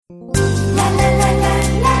Hej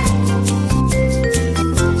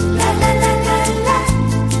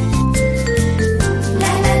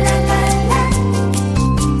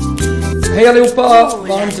allihopa,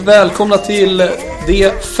 varmt välkomna till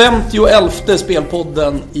det 51:e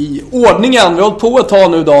spelpodden i ordningen. Vi har hållit på ett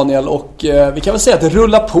tag nu, Daniel, och vi kan väl säga att det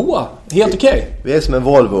rullar på helt okej. Vi är som en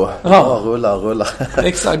Volvo, ja, rullar.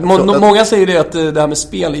 Exakt, många säger det att det här med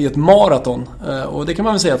spel är ett maraton, och det kan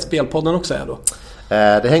man väl säga att spelpodden också är då.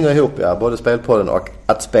 Det hänger ihop, ja, både spelpodden och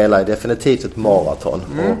att spela är definitivt ett maraton.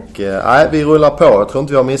 Och vi rullar på, jag tror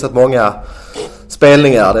inte vi har missat många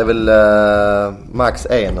spelningar. Det är väl max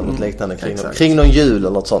en eller något liknande kring någon jul eller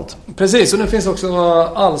något sånt. Precis, och nu finns också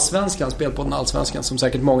Allsvenskan, spelpodden Allsvenskan, som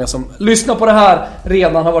säkert många som lyssnar på det här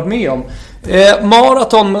redan har varit med om.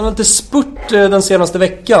 Maraton, men inte spurt den senaste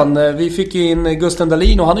veckan. Vi fick in Gusten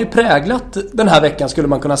Dahlin och han har ju präglat den här veckan, skulle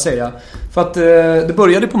man kunna säga. För att det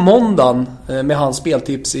började på måndagen med hans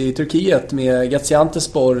speltips i Turkiet med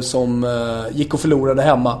Gaziantepspor som gick och förlorade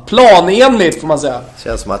hemma. Planenligt, får man säga.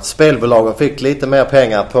 Känns som att spelbolagen fick lite mer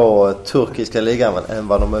pengar på turkiska ligan än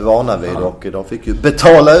vad de är vana vid. Och de fick ju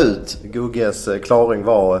betala ut. Gugges klaring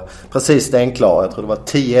var precis stenklar. Jag tror det var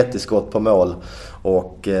 10-1 i skott på mål.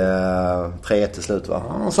 Och 3-1 till slut, va?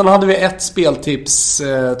 Och sen hade vi ett speltips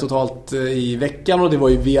totalt i veckan, och det var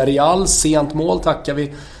ju Villarreal, sent mål, tackar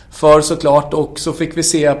vi för såklart. Och så fick vi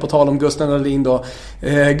se, på tal om Gusten Dahlin då,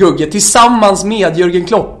 Gugge tillsammans med Jürgen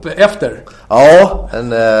Klopp efter. Ja, en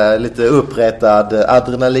lite upprättad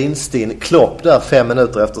adrenalinstinn Klopp där 5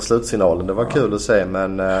 minuter efter slutsignalen. Det var kul att se,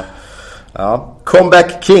 men ja,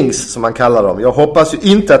 comeback kings som man kallar dem. Jag hoppas ju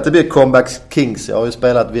inte att det blir comeback kings. Jag har ju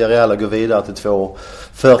spelat Villarreal och går vidare till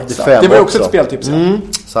 2.45. Det var också ett speltips.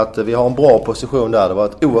 Så att vi har en bra position där. Det var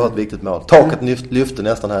ett oerhört viktigt mål. Taket lyfte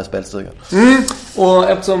nästan här i spelstugan. Och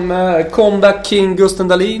eftersom comeback king Gusten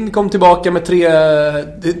Dahlin kom tillbaka med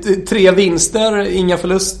tre vinster, inga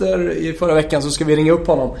förluster i förra veckan, så ska vi ringa upp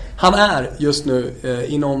honom. Han är just nu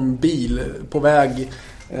i någon bil på väg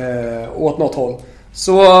åt något håll.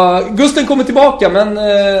 Så Gusten kommer tillbaka, men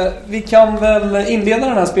vi kan väl inleda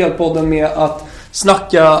den här spelpodden med att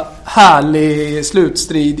snacka härlig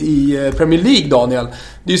slutstrid i Premier League, Daniel.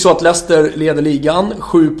 Det är ju så att Leicester leder ligan,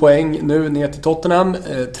 7 poäng nu ner till Tottenham,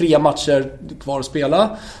 3 matcher kvar att spela.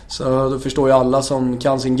 Så då förstår ju alla som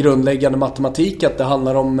kan sin grundläggande matematik att det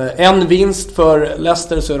handlar om en vinst för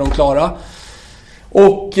Leicester, så är de klara.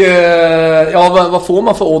 Och ja, vad får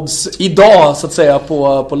man för odds idag, så att säga,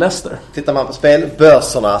 på Leicester? Tittar man på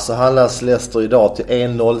spelbörserna så handlas Leicester idag till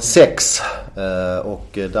 1,06. Och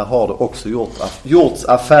där har det också gjorts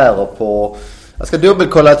affärer på... Jag ska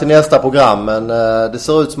dubbelkolla till nästa program, men det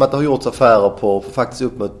ser ut som att det har gjorts affärer på faktiskt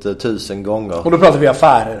upp mot 1000 gånger. Och då pratar vi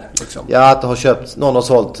affärer liksom. Ja, att det har köpt, någon har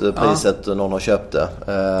sålt priset och någon har köpt det.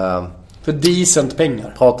 För decent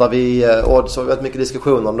pengar. Pratar vi odds, så har vi varit mycket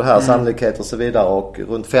diskussioner om det här, sannolikhet och så vidare, och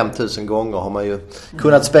runt 5000 gånger har man ju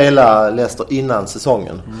kunnat spela Leicester innan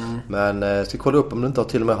säsongen. Men ska kolla upp om det inte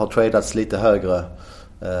till och med har tradats lite högre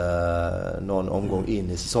någon omgång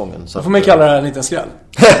in i säsongen. Så då får man kalla det här en liten skräll.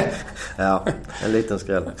 Ja, en liten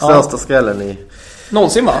skräll. Största skrällen i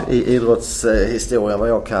någonsin, va? I idrottshistorien, vad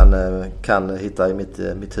jag kan hitta i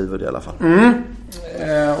mitt huvud i alla fall.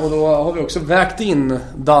 Och då har vi också vägt in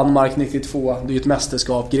Danmark 92, det är ju ett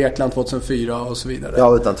mästerskap, Grekland 2004 och så vidare.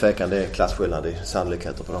 Ja, utan tvekan, det är klasskillnad i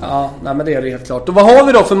sannolikheter på dem. Ja, nej, men det är det helt klart. Och vad har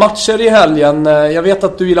vi då för matcher i helgen? Jag vet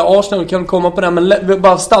att du gillar Arsenal, kan komma på det, men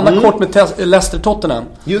bara stanna kort med Leicester-Tottenham.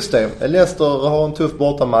 Just det, Leicester har en tuff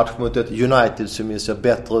bortamatch mot ett United som ser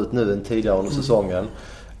bättre ut nu än tidigare under säsongen.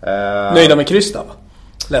 Nöjda med kryss då, va?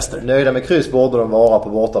 Leicester. Nöjda med kryss borde de vara på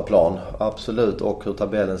bortaplan, absolut, och hur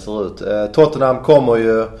tabellen ser ut.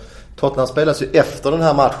 Tottenham spelas ju efter den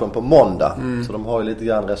här matchen på måndag, så de har ju lite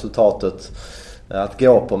grann resultatet att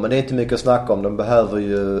gå på, men det är inte mycket att snacka om. De behöver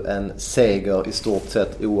ju en seger i stort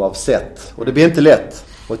sett oavsett, och det blir inte lätt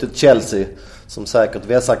mot ett Chelsea som säkert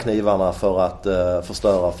vässar knivarna för att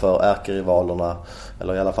förstöra för ärkerivalerna,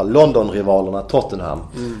 eller i alla fall London-rivalerna Tottenham.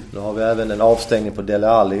 Nu har vi även en avstängning på Dele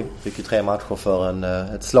Alli. Fick ju 3 matcher för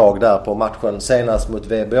ett slag där på matchen senast mot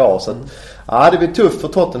VBA. Så att, det blir tufft för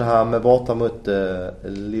Tottenham borta mot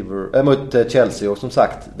Chelsea. Och som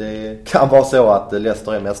sagt, det kan vara så att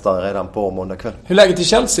Leicester är mästare redan på måndag kväll. Hur läget i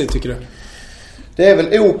Chelsea, tycker du? Det är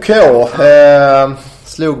väl OK.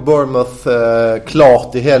 Slog Bournemouth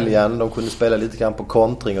klart i helgen. De kunde spela lite grann på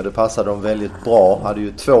kontring och det passade dem väldigt bra. Hade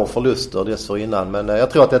ju 2 förluster dessförinnan. Men jag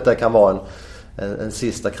tror att detta kan vara en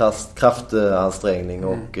sista kraftansträngning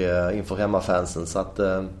och inför hemmafansen. Så att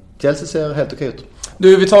Chelsea ser helt okej ut.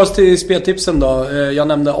 Du, vi tar oss till speltipsen då. Jag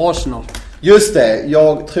nämnde Arsenal. Just det,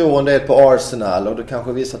 jag tror en del på Arsenal och det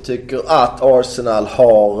kanske vissa tycker att Arsenal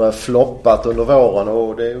har floppat under våren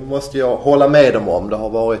och det måste jag hålla med dem om. Det har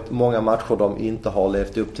varit många matcher de inte har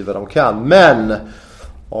levt upp till vad de kan, men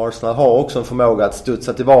Arsenal har också en förmåga att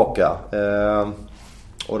studsa tillbaka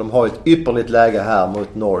och de har ett ypperligt läge här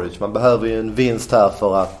mot Norwich. Man behöver ju en vinst här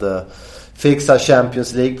för att fixa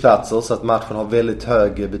Champions League-platser så att matchen har väldigt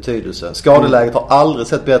hög betydelse. Skadeläget har aldrig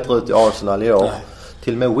sett bättre ut i Arsenal i år. Nej.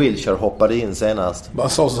 Till och med Wilshere hoppade in senast. Bara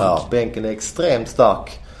så. Ja, bänken är extremt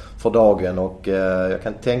stark för dagen och jag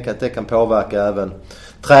kan tänka att det kan påverka även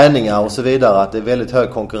träningar och så vidare. Att det är väldigt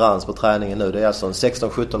hög konkurrens på träningen nu. Det är alltså en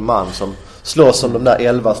 16-17 man som slåss om de där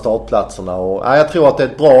 11 startplatserna. Och, jag tror att det är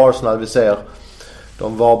ett bra Arsenal vi ser.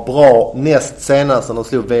 De var bra näst senast när de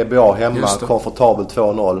slog VBA hemma. Komfortabelt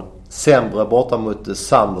 2-0. Sämre borta mot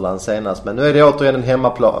Sunderland senast. Men nu är det återigen en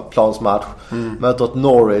hemmaplansmatch. Möter ett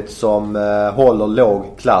Norwich som håller låg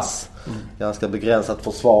klass. Ganska begränsat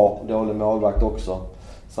försvar. Dålig målvakt också.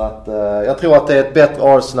 Så att jag tror att det är ett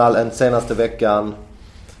bättre Arsenal än senaste veckan.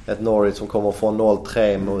 Ett Norwich som kommer från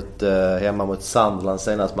 0-3 hemma mot Sunderland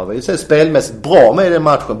senast. Man var ju spelmässigt bra med i den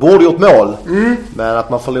matchen. Borde gjort mål. Men att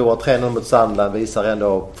man förlorar 3-0 mot Sunderland visar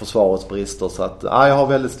ändå försvarets brister. Så att jag har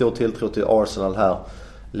väldigt stor tilltro till Arsenal här.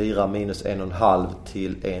 Lira minus 1,5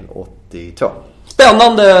 till 1,82.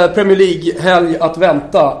 Spännande Premier League-helg att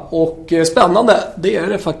vänta. Och spännande, det är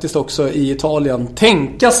det faktiskt också i Italien.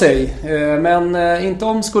 Tänka sig. Men inte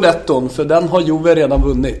om Scudetton, för den har Juve redan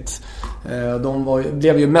vunnit. De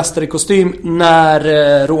blev ju mästare i kostym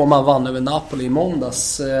när Roma vann över Napoli i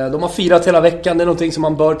måndags. De har firat hela veckan, det är någonting som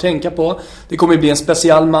man bör tänka på. Det kommer bli en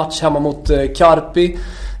speciell match hemma mot Carpi,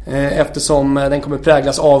 eftersom den kommer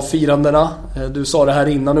präglas av firandena. Du sa det här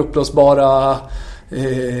innan, upplösbara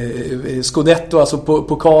Scudetto, alltså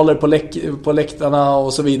pokaler på läktarna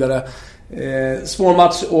och så vidare. Svår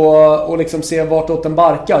match och liksom se vartåt den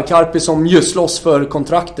barkar. Carpi som just slåss för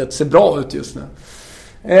kontraktet ser bra ut just nu.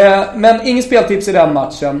 Men ingen speltips i den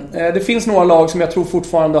matchen. Det finns några lag som jag tror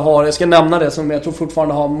fortfarande har, jag ska nämna det, som jag tror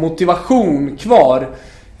fortfarande har motivation kvar.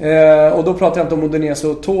 Och då pratar jag inte om Udinese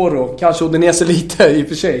och Toro. Kanske Udinese lite i och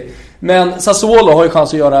för sig. Men Sassuolo har ju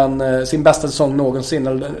chans att göra sin bästa säsong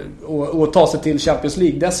någonsin och ta sig till Champions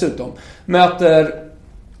League dessutom. Möter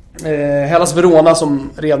Hellas Verona som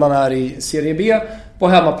redan är i Serie B på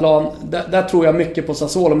hemmaplan. Där tror jag mycket på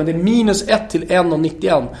Sassuolo. Men det är minus 1 till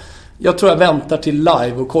 1,91. Jag tror jag väntar till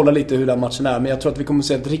live och kollar lite hur den matchen är. Men jag tror att vi kommer att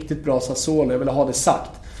se ett riktigt bra Sassuolo. Jag vill ha det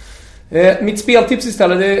sagt. Mitt speltips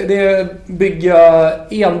istället, det bygger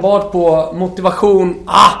enbart på motivation.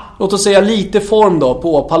 Låt oss säga lite form då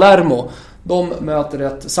på Palermo. De möter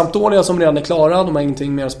ett Sampdoria som redan är klara. De har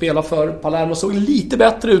ingenting mer att spela för. Palermo såg lite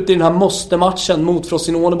bättre ut i den här måste-matchen mot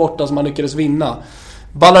Frosinone borta som man lyckades vinna.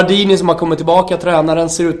 Ballardini som har kommit tillbaka, tränaren,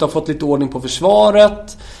 ser ut att ha fått lite ordning på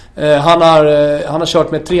försvaret. Han har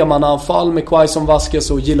kört med 3-mannaanfall med Quaison,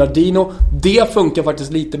 Vasquez och Gilardino. Det funkar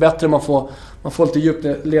faktiskt lite bättre. Man får lite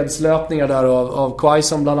djupledslöpningar där av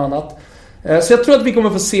Quaison bland annat. Så jag tror att vi kommer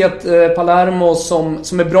få se ett Palermo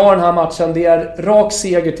som är bra den här matchen. Det är rak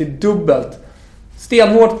seger till dubbelt.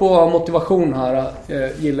 Stenhårt på motivation här,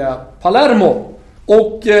 gillar jag Palermo.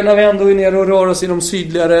 Och när vi ändå är nere och rör oss i de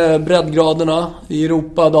sydligare breddgraderna i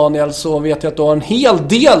Europa, Daniel, så vet jag att du har en hel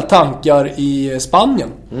del tankar i Spanien.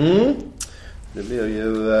 Det blir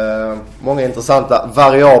ju många intressanta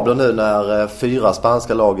variabler nu när 4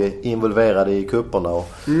 spanska lag är involverade i kupperna. Och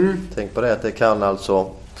tänk på det, att det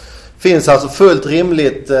finns alltså fullt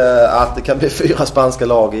rimligt att det kan bli 4 spanska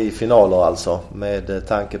lag i finaler alltså, med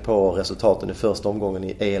tanke på resultaten i första omgången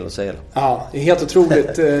i EL och CL. Ja, det är helt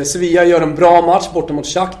otroligt. Sevilla gör en bra match borta mot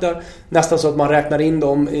Shakhtar. Nästan så att man räknar in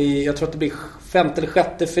dem i, jag tror att det blir 5:e eller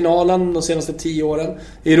 6:e finalen de senaste 10 åren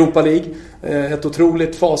i Europa League. Ett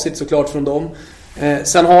otroligt facit såklart från dem.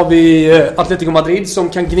 Sen har vi Atletico Madrid som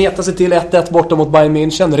kan gneta sig till 1-1 borta mot Bayern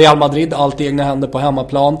München. Real Madrid, allt i egna händer på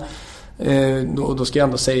hemmaplan. Då ska jag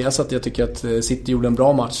ändå säga så att jag tycker att City gjorde en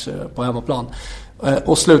bra match på hemmaplan.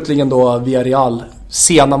 Och slutligen då Villarreal,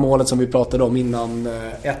 sena målet som vi pratade om innan,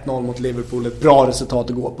 1-0 mot Liverpool, ett bra resultat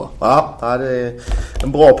att gå på. Ja, det är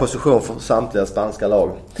en bra position för samtliga spanska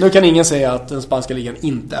lag. Nu kan ingen säga att den spanska ligan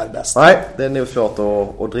inte är bäst. Nej, det är nog svårt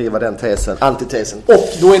att driva den tesen, antitesen. Och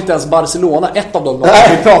då är inte ens Barcelona ett av dem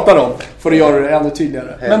vi pratar om, för att göra det ännu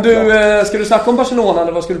tydligare. Men du, ska du snacka om Barcelona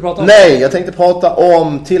eller vad ska du prata om? Nej, jag tänkte prata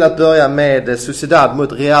om, till att börja med, Sociedad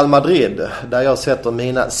mot Real Madrid, där jag sätter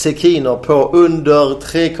mina sekiner på under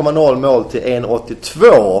 3,0 mål till 1,82.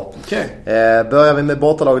 Okay. Börjar vi med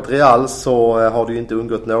bortalaget Real, så har det ju inte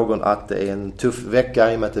undgått någon att det är en tuff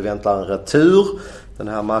vecka i och med att det väntar en retur. Den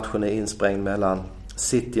här matchen är insprängd mellan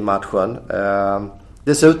City-matchen.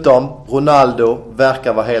 Dessutom, Ronaldo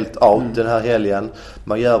verkar vara helt out den här helgen.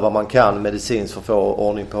 Man gör vad man kan medicinskt för att få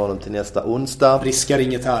ordning på honom till nästa onsdag. Riskar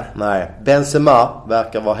inget här. Nej. Benzema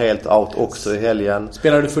verkar vara helt out också i helgen.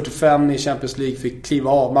 Spelade 45 i Champions League, fick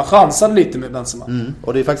kliva av. Man chansade lite med Benzema.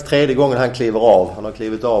 Och det är faktiskt 3:e gången han kliver av. Han har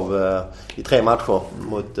klivit av i 3 matcher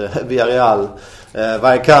mot Villarreal,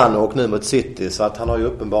 Vallecano och nu mot City. Så att han har ju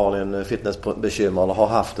uppenbarligen fitnessbekymmer eller har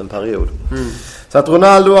haft en period. Så att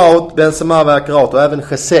Ronaldo out, Benzema verkar out och även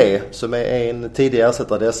Jesse som är en tidigare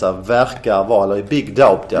ersättare dessa verkar vara, eller i big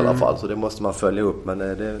doubt i alla fall. Så det måste man följa upp, men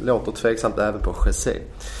det låter tveksamt även på Jesse.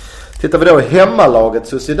 Tittar vi då i hemmalaget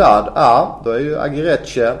Sociedad, då är ju Aguirre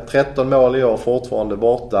 13 mål i år fortfarande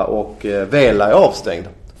borta och Vela är avstängd.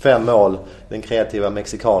 5 mål, den kreativa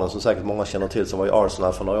mexikanen som säkert många känner till som var i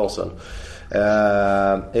Arsenal för några år sedan,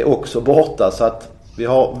 är också borta. Så att vi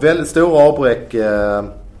har väldigt stora avbräck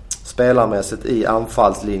spelarmässigt i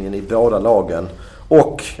anfallslinjen i båda lagen.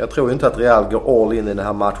 Och jag tror inte att Real går all in i den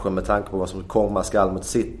här matchen med tanke på vad som komma skall mot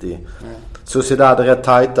City. Sociedad är rätt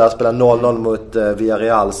tajta, spelar 0-0 mot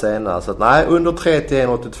Villarreal senare. Så att nej, under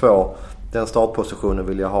 3-1-82. Den startpositionen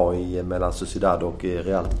vill jag ha i mellan Sociedad och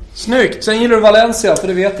Real. Snyggt, sen gillar du Valencia, för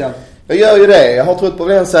det vet jag. Jag gör ju det. Jag har trott på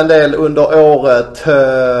Valencia en del under året.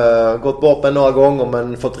 Gått bort med några gånger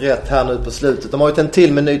men fått rätt här nu på slutet. De har ju tänt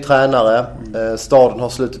till med ny tränare. Staden har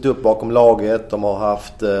slutit upp bakom laget. De har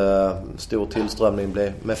haft stor tillströmning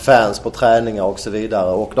med fans på träningar och så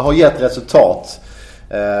vidare. Och det har gett resultat.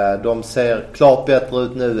 De ser klart bättre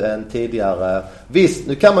ut nu än tidigare. Visst,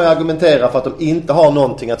 nu kan man ju argumentera för att de inte har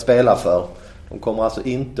någonting att spela för. De kommer alltså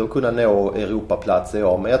inte att kunna nå Europaplats i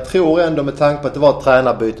år. Men jag tror ändå med tanke på att det var ett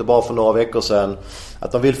tränarbyte bara för några veckor sedan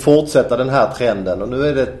att de vill fortsätta den här trenden. Och nu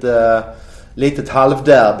är det ett litet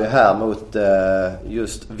halvderby här mot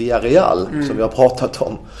just Villarreal som vi har pratat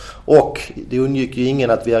om. Och det undgick ju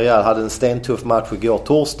ingen att Villarreal hade en stentuff match igår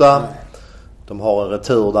torsdag. De har en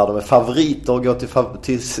retur där de är favoriter och går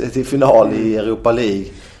till final i Europa League.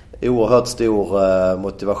 Oerhört stor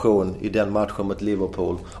motivation i den matchen mot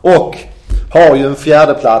Liverpool. Och har ju en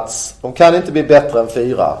 4:e plats. De kan inte bli bättre än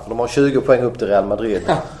 4. De har 20 poäng upp till Real Madrid.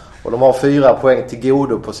 Och de har 4 poäng till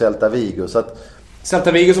godo på Celta Vigo. Så att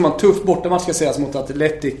Celta Vigo som har en tuff bortamatch ska sägas mot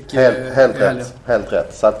Athletic. Helt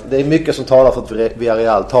rätt. Så att det är mycket som talar för att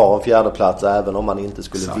Villarreal tar en 4:e plats även om man inte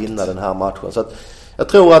skulle vinna den här matchen. Så att jag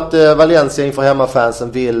tror att Valencia inför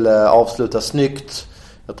hemmafansen vill avsluta snyggt.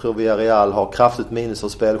 Jag tror Villarreal har kraftigt minus av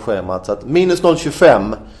spelschemat. Så att minus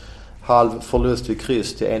 0,25. Halv förlust vid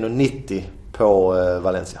kryss till 1,90 på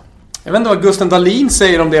Valencia. Jag vet inte vad Gusten Dahlin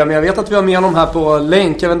säger om det, men jag vet att vi har med honom här på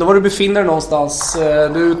länk. Jag vet inte var du befinner dig någonstans. Du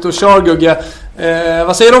är ute och kör, Gugge.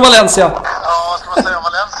 Vad säger du om Valencia? Ja, vad ska man säga om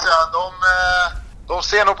Valencia? De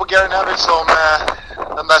ser nog på Gary Neville som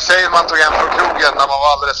den där tjejen man tog hem från krogen när man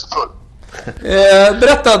var alldeles för full.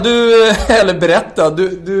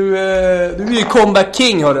 Du är ju comeback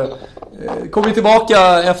king, hörru. Kommer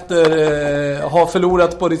tillbaka efter ha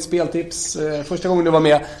förlorat på ditt speltips första gången du var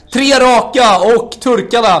med. 3 raka och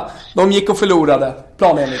turkarna, de gick och förlorade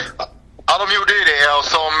planenligt. Ja, de gjorde ju det, och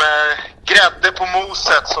som grädde på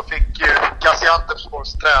moset så fick ju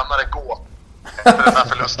Gaziantepsports tränare gå efter den här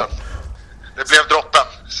förlusten. Det blev droppen.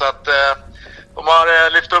 Så att de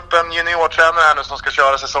har lyft upp en juniortränare här nu som ska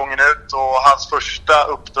köra säsongen ut, och hans första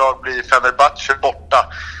uppdrag blir Fenerbahce borta.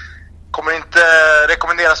 Kommer inte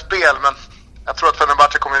rekommendera spel, men jag tror att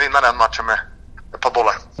Fenerbahce kommer vinna den matchen med ett par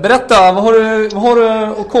bollar. Berätta, vad har du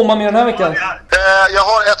att komma med den här veckan? Jag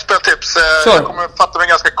har ett speltips. Jag kommer fatta mig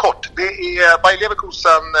ganska kort. Det är Bayer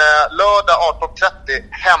Leverkusen lördag 18:30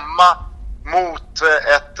 hemma mot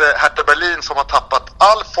ett Hertha Berlin som har tappat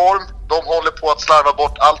all form. De håller på att slarva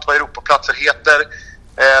bort allt vad Europaplatser heter.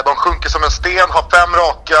 De sjunker som en sten, har 5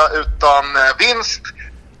 raka utan vinst.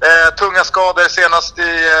 Tunga skador, senast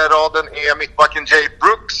i raden är mittbacken Jay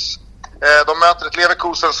Brooks. De möter ett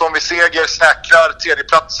Leverkusen som vid seger säkrar 3:e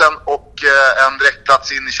platsen och en direktplats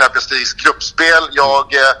in i Champions Leagues gruppspel. Jag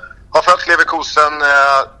har följt Leverkusen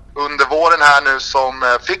under våren här nu, som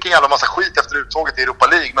fick en jävla massa skit efter uttåget i Europa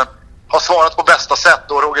League, men har svarat på bästa sätt,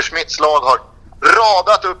 och Roger Schmidts lag har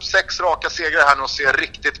radat upp 6 raka segrar här nu och ser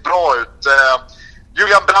riktigt bra ut.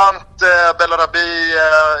 Julian Brandt, Bellarabi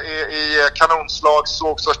i kanonslag, så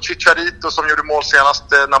också Chicharito som gjorde mål senast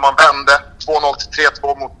när man vände 2-0 till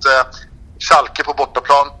 3-2 mot Schalke på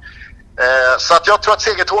bortaplan. Så att jag tror att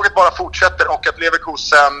segertåget bara fortsätter och att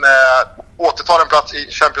Leverkusen återtar en plats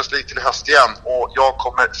i Champions League till höst igen. Och jag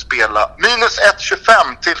kommer spela minus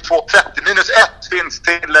 1,25 till 2,30. Minus 1 finns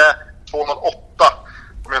till 2,08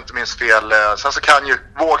 om jag inte minns fel. Sen så kan ju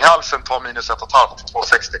våghalsen ta minus 1,5 till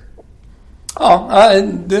 2,60. Ja,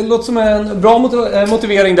 det låter som en bra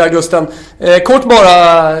motivering där, Gusten. Kort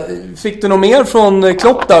bara, fick du något mer från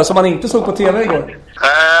Klopp där som man inte såg på TV igår?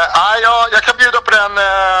 Jag kan bjuda på den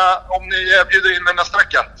om ni bjuder in mig nästa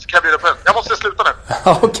vecka. Så kan jag bjuda på den. Jag måste sluta nu.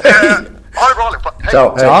 Okej. Ha det bra allihopa. Hej.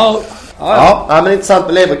 Ciao, hej. Ciao. Ja, men intressant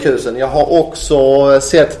med Leverkusen. Jag har också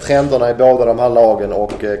sett trenderna i båda de här lagen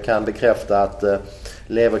och kan bekräfta att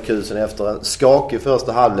Leverkusen efter en skakig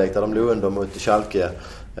första halvlek där de låg under mot Schalke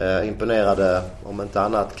imponerade, om inte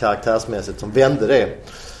annat karaktärsmässigt, som vände det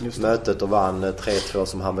mötet och vann 3-2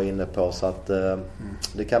 som han var inne på. Så att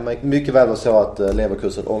det kan mycket väl vara så att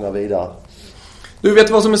Leverkusen ångar vidare. Du vet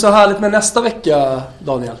vad som är så härligt med nästa vecka,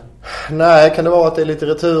 Daniel? Nej, kan det vara att det är lite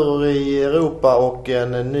returer i Europa och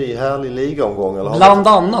en ny härlig ligaomgång? Eller bland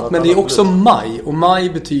annat, men det är också maj. Och maj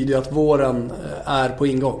betyder att våren är på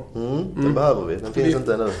ingång. Det behöver vi, den finns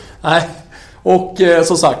inte ännu. Nej. Och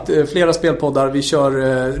som sagt, flera spelpoddar. Vi kör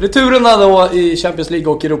returerna då i Champions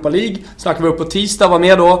League och Europa League. Snackar vi upp på tisdag, var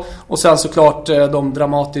med då. Och sen såklart de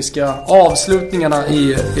dramatiska avslutningarna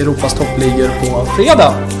i Europas toppligor på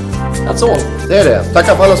fredag. That's all. Det är det.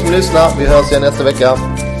 Tackar för alla som lyssnar. Vi hörs igen nästa vecka.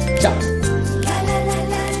 Ja.